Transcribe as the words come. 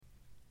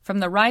From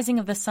the rising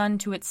of the sun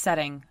to its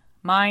setting,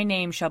 my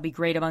name shall be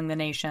great among the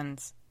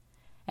nations.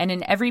 And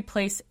in every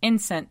place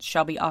incense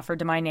shall be offered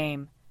to my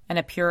name, and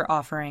a pure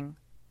offering.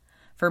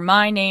 For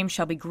my name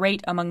shall be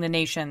great among the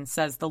nations,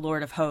 says the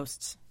Lord of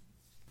hosts.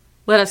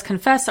 Let us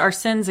confess our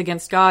sins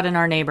against God and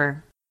our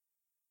neighbor.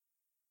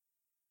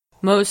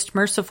 Most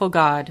merciful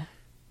God,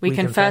 we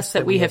confess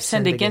that we have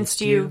sinned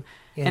against you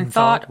in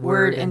thought,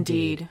 word, and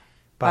deed,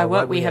 by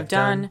what we have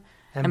done,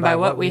 and by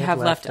what we have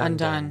left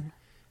undone.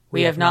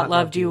 We have not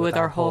loved you with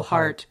our whole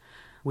heart.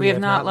 We have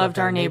not loved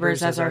our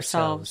neighbors as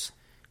ourselves.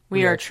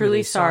 We are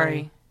truly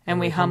sorry, and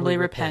we humbly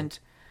repent.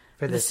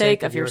 For the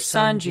sake of your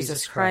Son,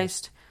 Jesus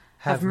Christ,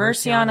 have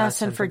mercy on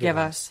us and forgive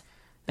us,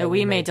 that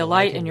we may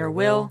delight in your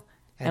will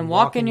and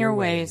walk in your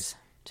ways,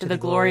 to the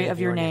glory of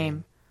your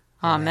name.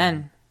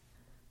 Amen.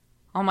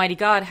 Almighty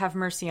God, have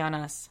mercy on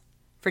us.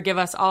 Forgive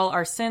us all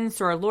our sins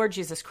through our Lord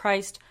Jesus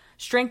Christ.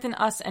 Strengthen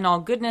us in all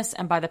goodness,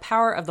 and by the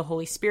power of the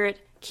Holy Spirit,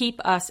 keep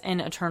us in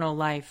eternal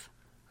life.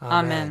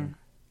 Amen.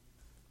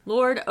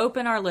 Lord,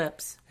 open our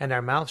lips, and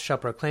our mouth shall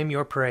proclaim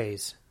your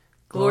praise.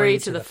 Glory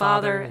to the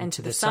Father, and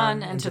to the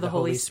Son, and to the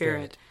Holy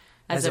Spirit,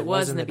 as it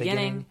was in the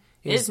beginning,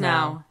 is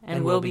now,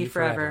 and will be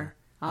forever.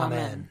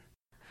 Amen.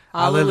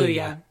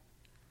 Alleluia.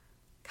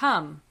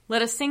 Come,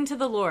 let us sing to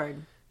the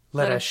Lord.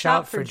 Let us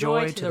shout for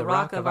joy to the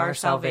rock of our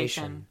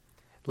salvation.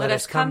 Let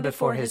us come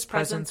before his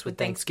presence with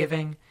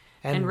thanksgiving,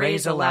 and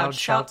raise a loud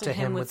shout to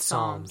him with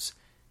psalms.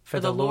 For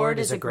the Lord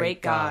is a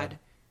great God,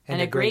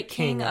 and a great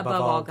King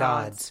above all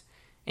gods.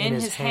 In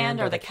his hand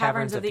are the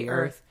caverns of the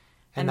earth,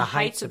 and the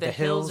heights of the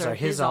hills are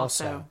his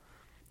also.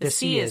 The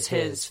sea is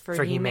his,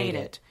 for he made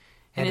it,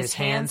 and his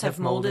hands have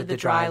molded the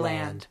dry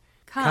land.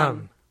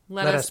 Come,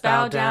 let us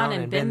bow down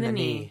and bend the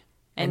knee,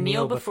 and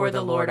kneel before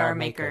the Lord our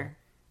Maker.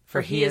 For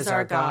he is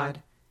our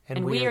God,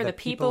 and we are the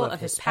people of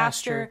his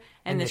pasture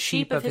and the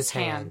sheep of his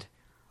hand.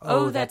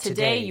 Oh, that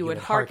today you would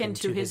hearken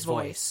to his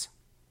voice.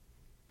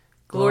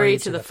 Glory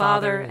to the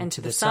Father, and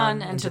to the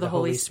Son, and to the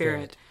Holy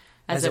Spirit,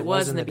 as it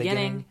was in the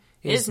beginning,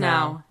 is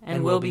now,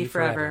 and will be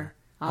forever.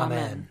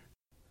 Amen.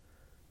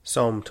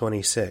 Psalm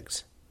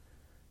 26.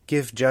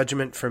 Give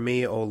judgment for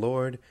me, O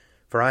Lord,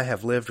 for I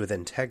have lived with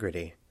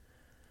integrity.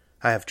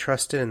 I have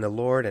trusted in the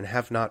Lord and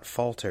have not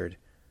faltered.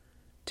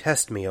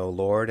 Test me, O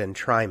Lord, and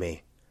try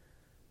me.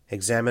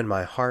 Examine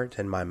my heart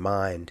and my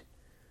mind.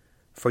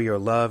 For your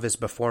love is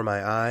before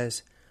my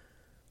eyes.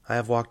 I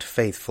have walked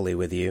faithfully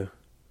with you.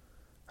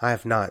 I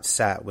have not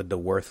sat with the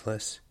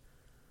worthless,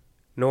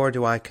 nor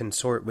do I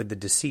consort with the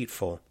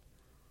deceitful.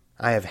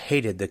 I have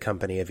hated the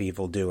company of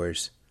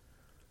evildoers.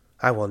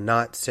 I will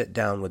not sit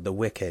down with the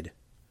wicked.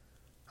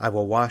 I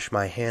will wash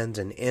my hands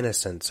in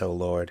innocence, O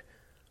Lord,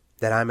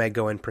 that I may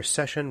go in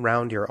procession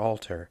round your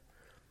altar,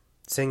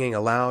 singing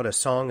aloud a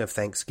song of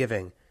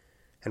thanksgiving,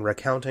 and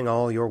recounting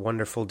all your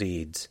wonderful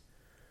deeds.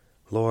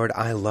 Lord,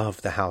 I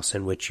love the house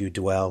in which you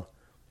dwell,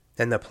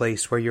 and the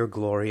place where your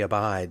glory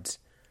abides.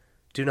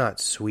 Do not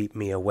sweep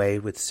me away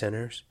with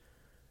sinners,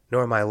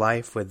 nor my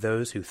life with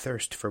those who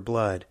thirst for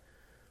blood,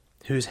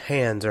 whose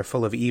hands are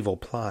full of evil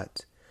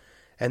plots,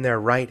 and their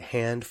right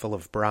hand full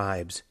of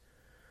bribes.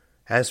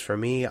 As for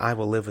me, I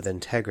will live with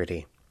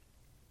integrity.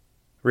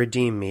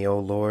 Redeem me, O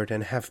Lord,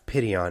 and have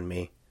pity on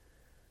me.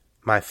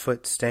 My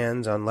foot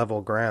stands on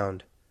level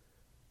ground.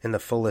 In the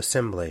full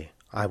assembly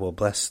I will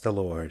bless the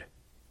Lord.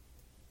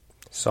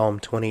 Psalm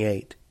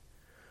 28.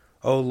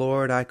 O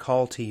Lord, I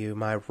call to you,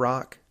 my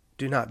rock.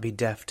 Do not be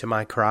deaf to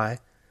my cry,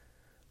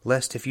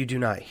 lest if you do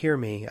not hear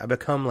me, I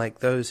become like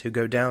those who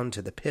go down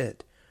to the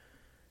pit.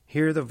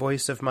 Hear the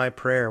voice of my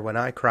prayer when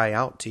I cry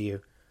out to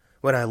you,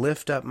 when I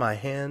lift up my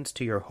hands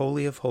to your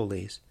Holy of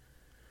Holies.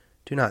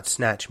 Do not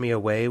snatch me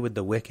away with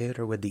the wicked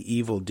or with the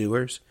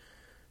evildoers,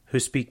 who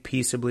speak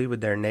peaceably with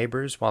their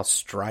neighbors while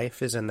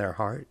strife is in their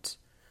hearts.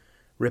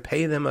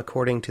 Repay them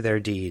according to their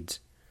deeds,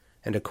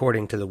 and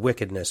according to the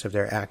wickedness of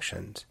their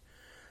actions.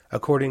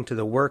 According to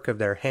the work of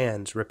their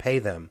hands repay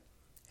them,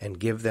 and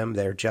give them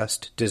their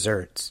just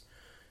deserts.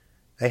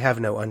 They have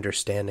no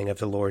understanding of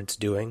the Lord's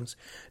doings,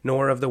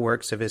 nor of the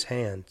works of his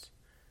hands.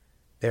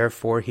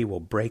 Therefore he will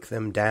break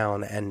them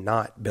down and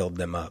not build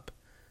them up.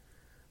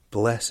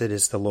 Blessed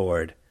is the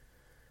Lord,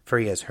 for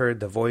he has heard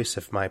the voice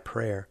of my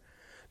prayer.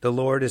 The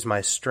Lord is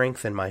my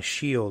strength and my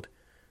shield.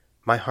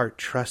 My heart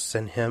trusts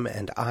in him,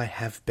 and I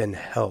have been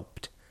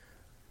helped.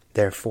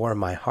 Therefore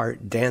my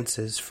heart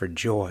dances for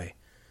joy,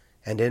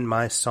 and in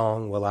my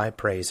song will I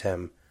praise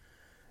him.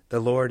 The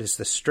Lord is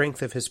the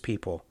strength of his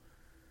people,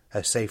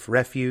 a safe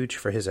refuge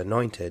for his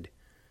anointed.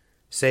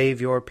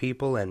 Save your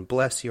people and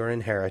bless your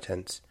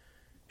inheritance.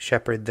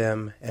 Shepherd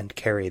them and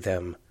carry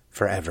them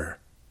forever.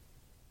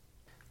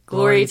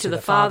 Glory to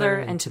the Father,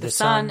 and to the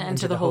Son, and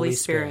to the Holy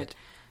Spirit,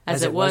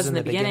 as it was in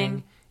the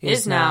beginning,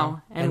 is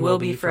now, and will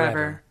be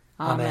forever.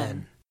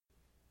 Amen.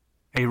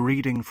 A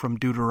reading from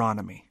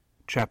Deuteronomy,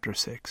 chapter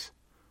 6.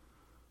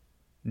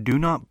 Do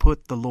not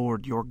put the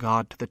Lord your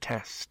God to the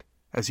test,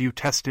 as you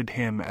tested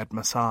him at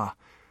Massah.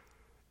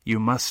 You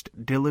must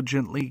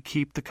diligently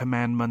keep the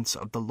commandments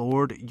of the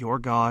Lord your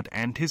God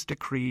and his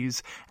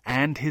decrees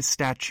and his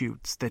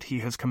statutes that he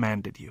has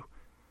commanded you.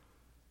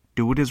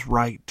 Do what is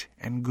right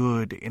and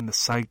good in the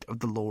sight of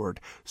the Lord,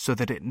 so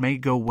that it may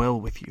go well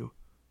with you,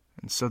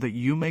 and so that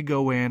you may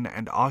go in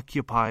and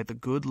occupy the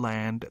good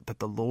land that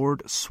the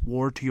Lord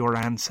swore to your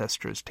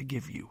ancestors to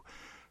give you,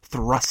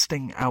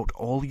 thrusting out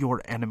all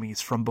your enemies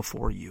from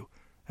before you,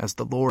 as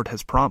the Lord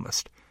has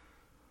promised.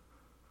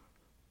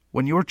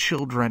 When your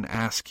children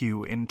ask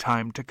you in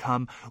time to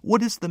come,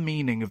 what is the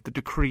meaning of the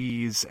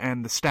decrees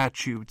and the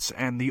statutes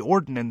and the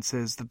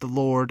ordinances that the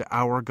Lord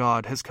our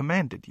God has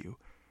commanded you,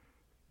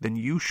 then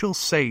you shall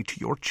say to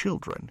your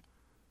children,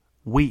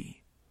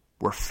 We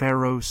were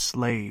Pharaoh's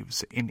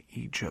slaves in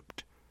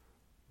Egypt,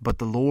 but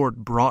the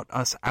Lord brought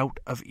us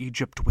out of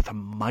Egypt with a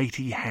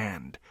mighty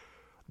hand.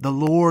 The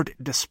Lord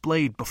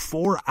displayed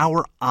before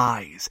our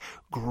eyes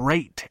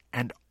great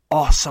and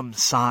awesome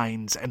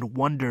signs and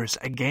wonders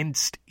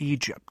against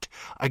Egypt,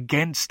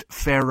 against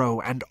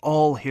Pharaoh and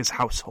all his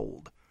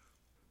household.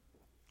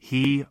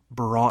 He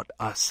brought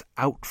us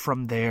out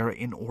from there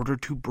in order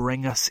to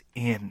bring us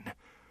in,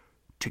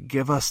 to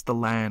give us the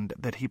land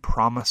that he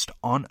promised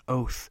on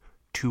oath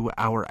to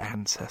our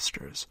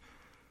ancestors.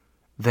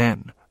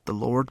 Then the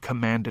Lord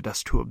commanded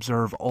us to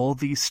observe all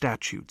these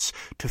statutes,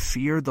 to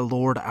fear the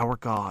Lord our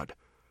God,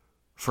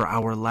 for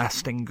our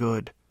lasting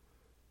good,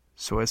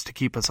 so as to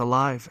keep us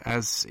alive,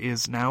 as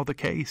is now the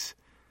case.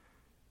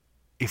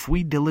 If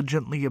we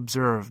diligently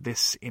observe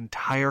this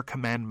entire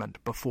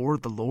commandment before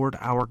the Lord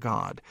our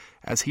God,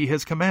 as he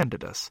has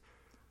commanded us,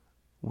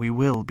 we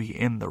will be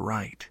in the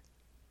right.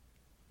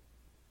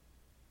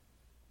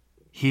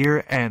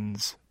 Here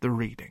ends the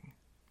reading.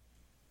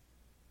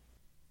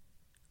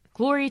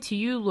 Glory to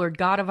you, Lord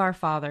God of our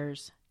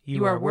fathers.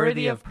 You are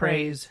worthy of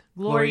praise.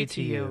 Glory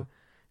to you.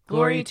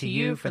 Glory to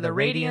you for the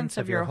radiance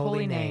of your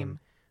holy name.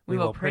 We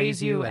will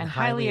praise you and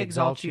highly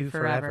exalt you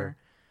forever.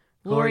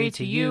 Glory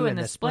to you in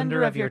the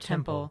splendor of your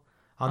temple.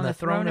 On the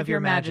throne of your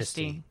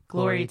majesty,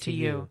 glory to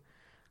you.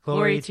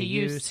 Glory to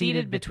you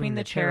seated between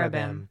the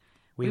cherubim.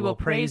 We will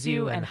praise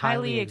you and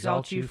highly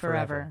exalt you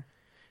forever.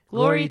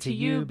 Glory to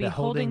you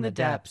beholding the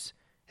depths,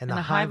 and the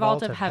high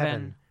vault of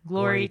heaven,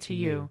 glory to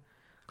you.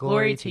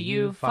 Glory to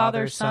you,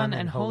 Father, Son,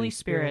 and Holy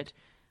Spirit.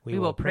 We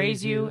will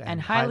praise you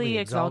and highly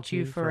exalt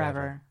you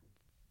forever.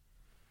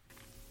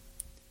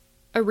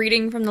 A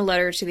reading from the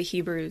letter to the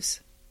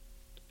Hebrews.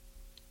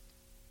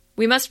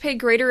 We must pay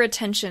greater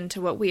attention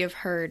to what we have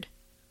heard,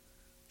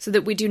 so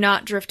that we do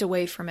not drift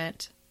away from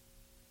it.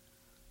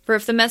 For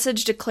if the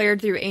message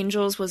declared through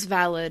angels was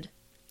valid,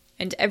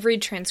 and every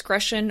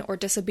transgression or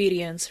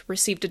disobedience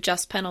received a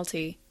just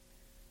penalty,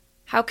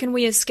 how can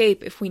we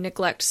escape if we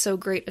neglect so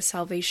great a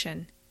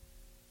salvation?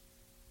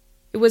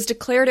 It was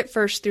declared at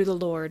first through the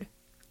Lord,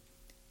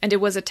 and it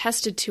was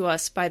attested to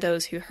us by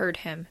those who heard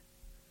him,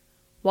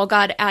 while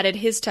God added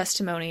his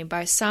testimony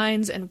by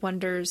signs and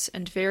wonders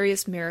and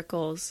various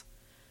miracles,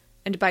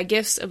 and by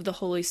gifts of the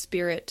Holy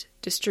Spirit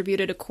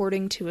distributed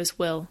according to his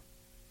will.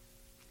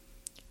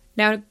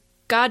 Now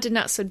God did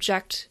not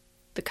subject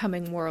the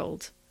coming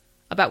world,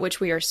 about which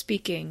we are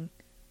speaking,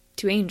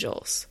 to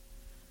angels.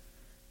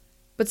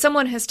 But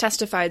someone has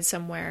testified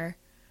somewhere,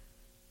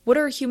 What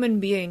are human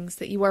beings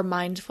that you are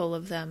mindful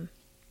of them?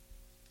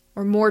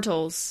 Or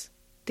mortals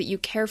that you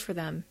care for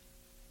them?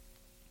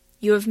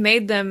 You have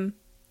made them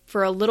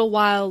for a little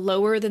while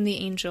lower than the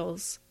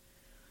angels.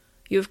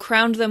 You have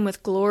crowned them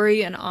with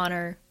glory and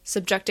honor,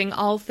 subjecting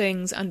all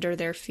things under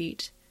their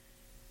feet.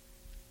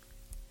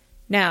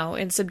 Now,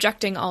 in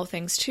subjecting all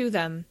things to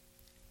them,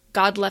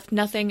 God left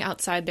nothing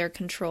outside their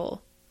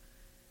control.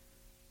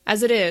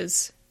 As it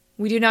is,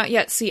 we do not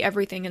yet see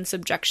everything in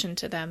subjection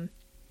to them,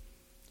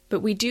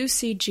 but we do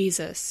see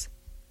Jesus,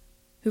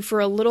 who for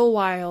a little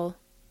while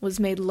was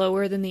made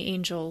lower than the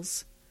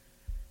angels,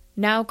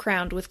 now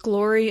crowned with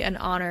glory and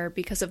honor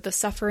because of the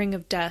suffering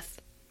of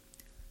death,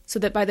 so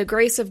that by the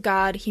grace of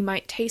God he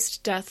might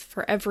taste death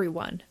for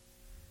everyone.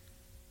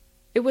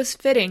 It was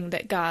fitting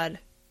that God,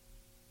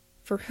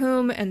 for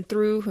whom and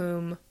through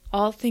whom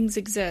all things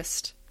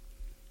exist,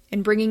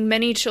 in bringing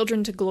many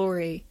children to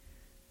glory,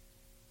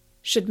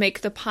 should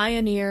make the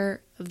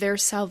pioneer of their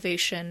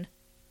salvation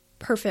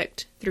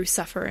perfect through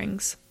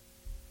sufferings.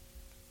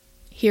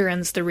 Here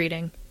ends the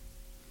reading.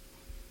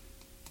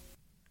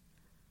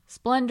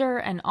 Splendor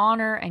and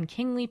honor and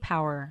kingly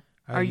power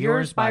are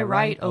yours by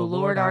right, O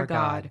Lord our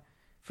God,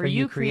 for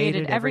you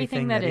created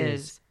everything that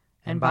is,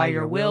 and by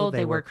your will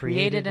they were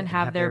created and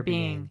have their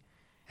being.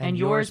 And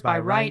yours by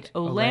right,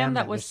 O Lamb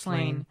that was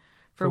slain,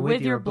 for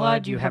with your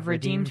blood you have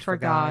redeemed for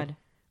God,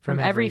 from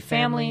every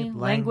family,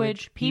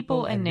 language,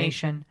 people, and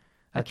nation,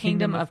 a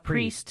kingdom of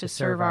priests to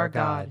serve our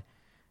God.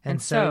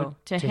 And so,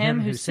 to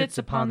him who sits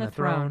upon the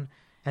throne,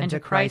 and to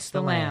Christ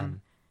the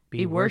Lamb,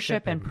 be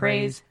worship and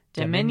praise,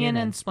 dominion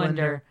and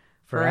splendor,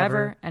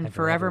 forever and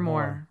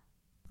forevermore.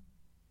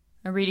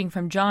 A reading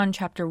from John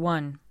chapter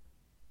 1.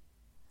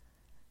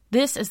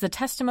 This is the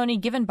testimony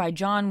given by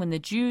John when the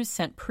Jews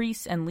sent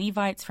priests and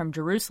Levites from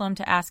Jerusalem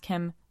to ask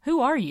him,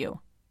 "Who are you?"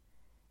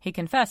 He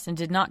confessed and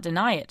did not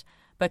deny it,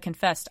 but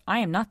confessed, "I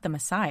am not the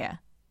Messiah."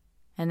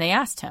 And they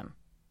asked him,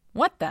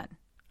 "What then?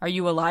 Are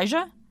you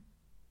Elijah?"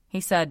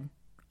 He said,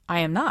 "I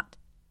am not."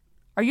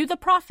 "Are you the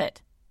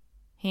prophet?"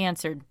 He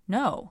answered,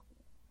 "No."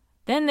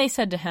 Then they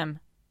said to him,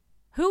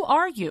 "Who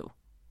are you?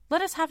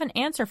 Let us have an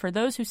answer for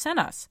those who sent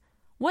us.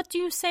 What do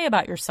you say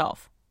about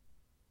yourself?"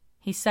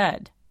 He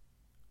said,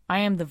 "I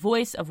am the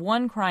voice of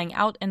one crying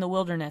out in the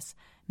wilderness,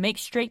 'Make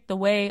straight the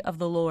way of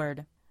the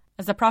Lord,'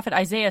 as the prophet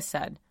Isaiah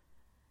said."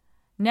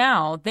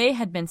 Now they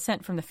had been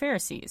sent from the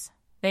Pharisees.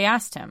 They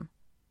asked him,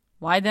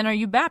 "Why then are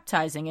you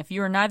baptizing, if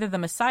you are neither the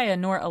Messiah,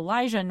 nor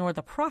Elijah, nor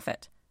the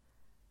prophet?"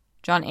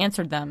 John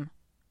answered them,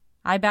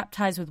 "I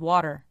baptize with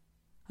water.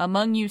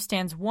 Among you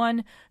stands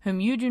one whom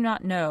you do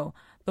not know,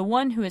 the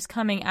one who is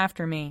coming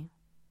after me.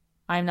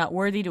 I am not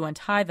worthy to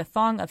untie the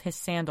thong of his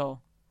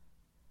sandal."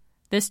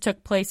 This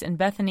took place in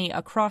Bethany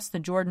across the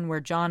Jordan where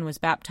John was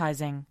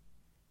baptizing.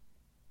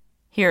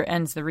 Here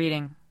ends the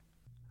reading.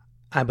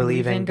 I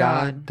believe in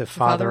God, the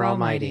Father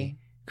Almighty,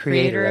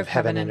 creator of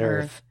heaven and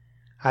earth.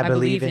 I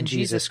believe in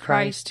Jesus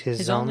Christ,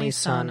 his only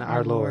Son,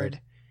 our Lord.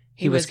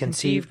 He was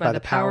conceived by the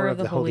power of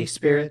the Holy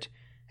Spirit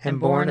and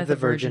born of the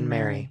Virgin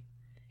Mary.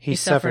 He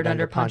suffered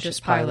under Pontius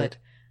Pilate,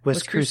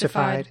 was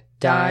crucified,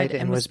 died,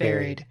 and was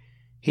buried.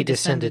 He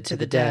descended to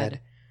the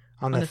dead.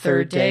 On the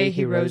third day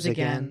he rose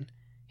again.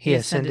 He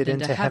ascended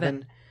into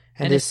heaven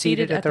and is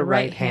seated at the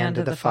right hand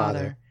of the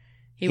Father.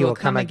 He will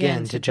come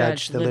again to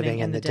judge the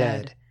living and the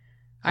dead.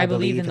 I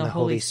believe in the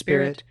Holy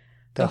Spirit,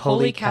 the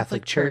Holy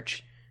Catholic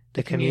Church,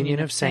 the communion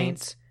of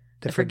saints,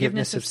 the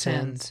forgiveness of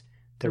sins,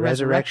 the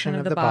resurrection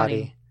of the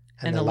body,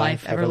 and the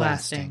life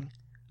everlasting.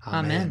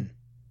 Amen.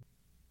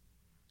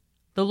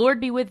 The Lord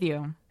be with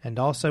you. And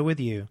also with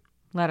you.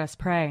 Let us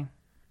pray.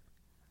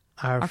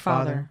 Our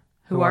Father,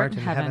 who art in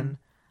heaven,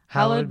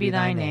 hallowed be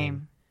thy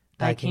name.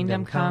 Thy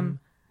kingdom come,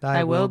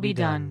 thy will be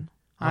done,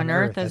 on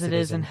earth as it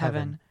is in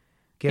heaven.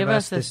 Give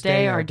us this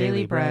day our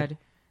daily bread,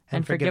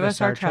 and forgive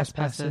us our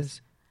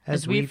trespasses,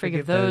 as we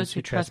forgive those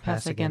who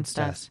trespass against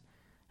us.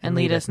 And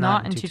lead us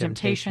not into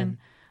temptation,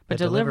 but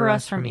deliver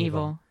us from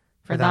evil.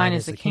 For thine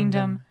is the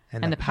kingdom,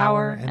 and the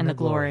power, and the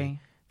glory,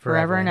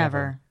 forever and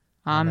ever.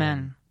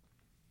 Amen.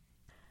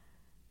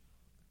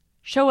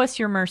 Show us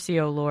your mercy,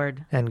 O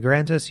Lord. And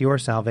grant us your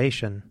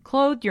salvation.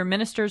 Clothe your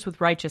ministers with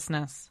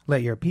righteousness.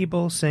 Let your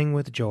people sing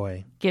with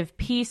joy. Give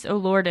peace, O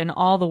Lord, in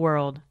all the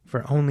world.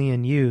 For only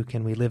in you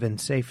can we live in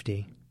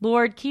safety.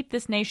 Lord, keep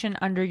this nation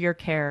under your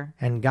care.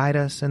 And guide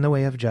us in the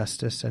way of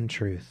justice and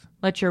truth.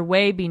 Let your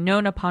way be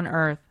known upon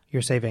earth.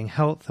 Your saving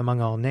health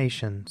among all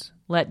nations.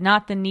 Let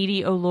not the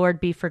needy, O Lord,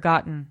 be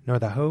forgotten. Nor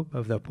the hope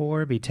of the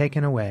poor be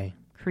taken away.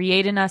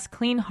 Create in us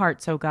clean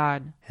hearts, O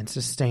God. And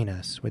sustain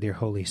us with your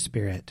Holy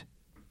Spirit.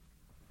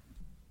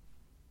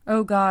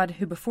 O God,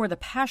 who before the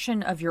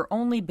passion of your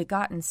only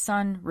begotten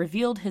Son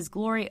revealed his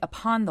glory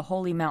upon the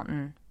holy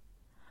mountain,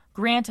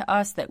 grant to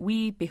us that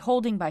we,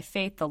 beholding by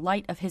faith the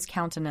light of his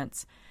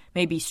countenance,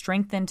 may be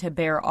strengthened to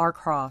bear our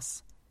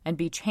cross, and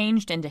be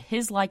changed into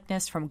his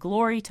likeness from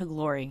glory to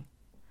glory.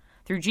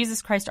 Through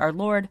Jesus Christ our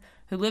Lord,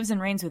 who lives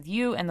and reigns with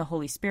you and the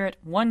Holy Spirit,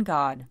 one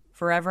God,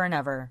 forever and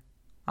ever.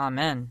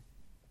 Amen.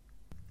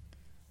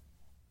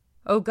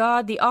 O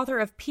God, the author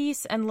of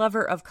peace and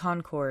lover of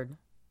concord,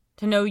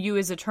 to know you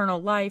is eternal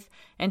life,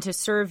 and to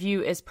serve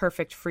you is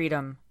perfect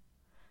freedom.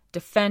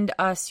 Defend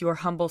us, your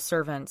humble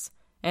servants,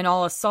 in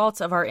all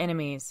assaults of our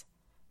enemies,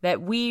 that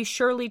we,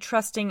 surely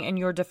trusting in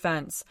your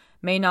defense,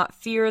 may not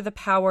fear the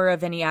power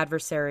of any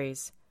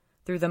adversaries.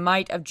 Through the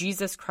might of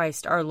Jesus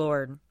Christ our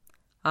Lord.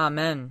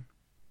 Amen.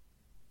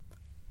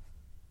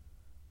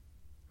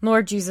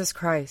 Lord Jesus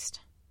Christ,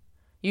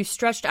 you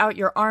stretched out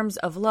your arms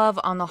of love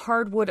on the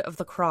hard wood of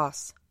the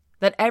cross,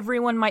 that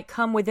everyone might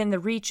come within the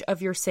reach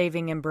of your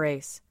saving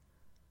embrace.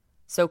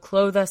 So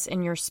clothe us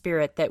in your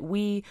Spirit, that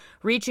we,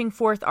 reaching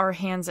forth our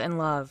hands in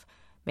love,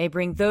 may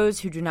bring those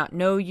who do not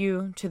know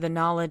you to the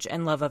knowledge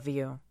and love of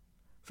you.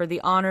 For the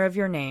honor of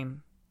your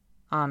name.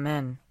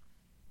 Amen.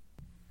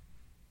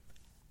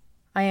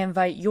 I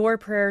invite your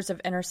prayers of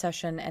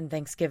intercession and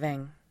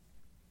thanksgiving.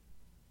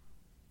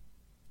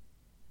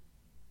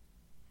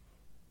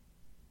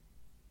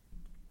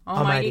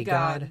 Almighty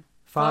God,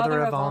 Father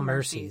of all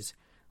mercies,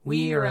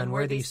 we, your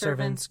unworthy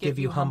servants, give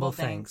you humble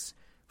thanks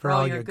for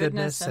all your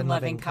goodness and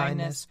loving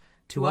kindness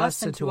to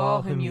us and to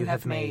all whom you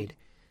have made.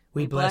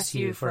 We bless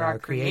you for our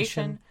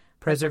creation,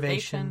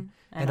 preservation,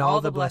 and all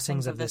the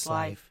blessings of this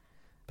life,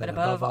 but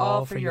above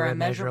all for your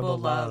immeasurable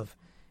love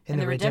in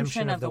the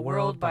redemption of the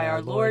world by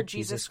our Lord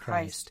Jesus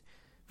Christ,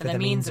 for the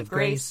means of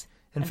grace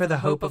and for the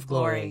hope of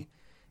glory.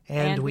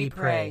 And we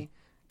pray,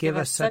 give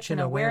us such an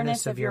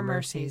awareness of your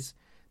mercies,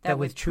 that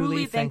with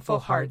truly thankful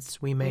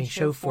hearts we may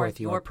show forth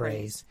your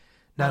praise,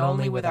 not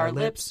only with our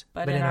lips,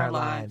 but in our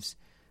lives,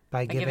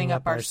 by giving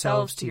up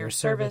ourselves to your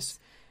service,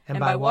 and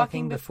by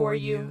walking before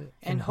you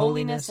in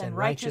holiness and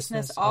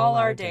righteousness all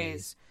our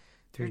days,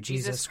 through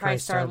Jesus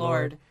Christ our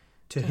Lord,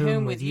 to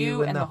whom with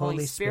you and the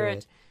Holy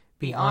Spirit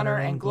be honor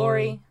and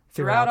glory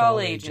throughout all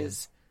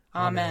ages.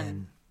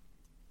 Amen.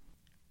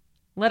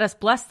 Let us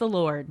bless the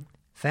Lord.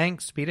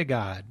 Thanks be to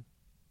God.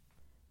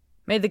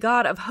 May the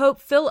God of hope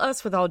fill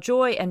us with all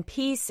joy and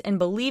peace in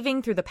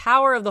believing through the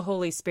power of the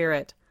Holy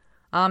Spirit.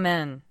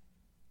 Amen.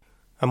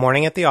 A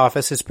Morning at the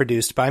Office is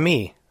produced by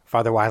me,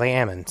 Father Wiley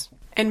Ammons.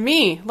 And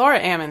me, Laura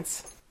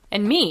Ammons.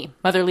 And me,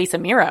 Mother Lisa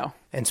Meirow.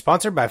 And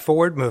sponsored by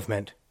Forward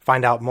Movement.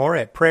 Find out more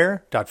at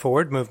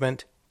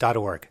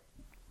prayer.forwardmovement.org.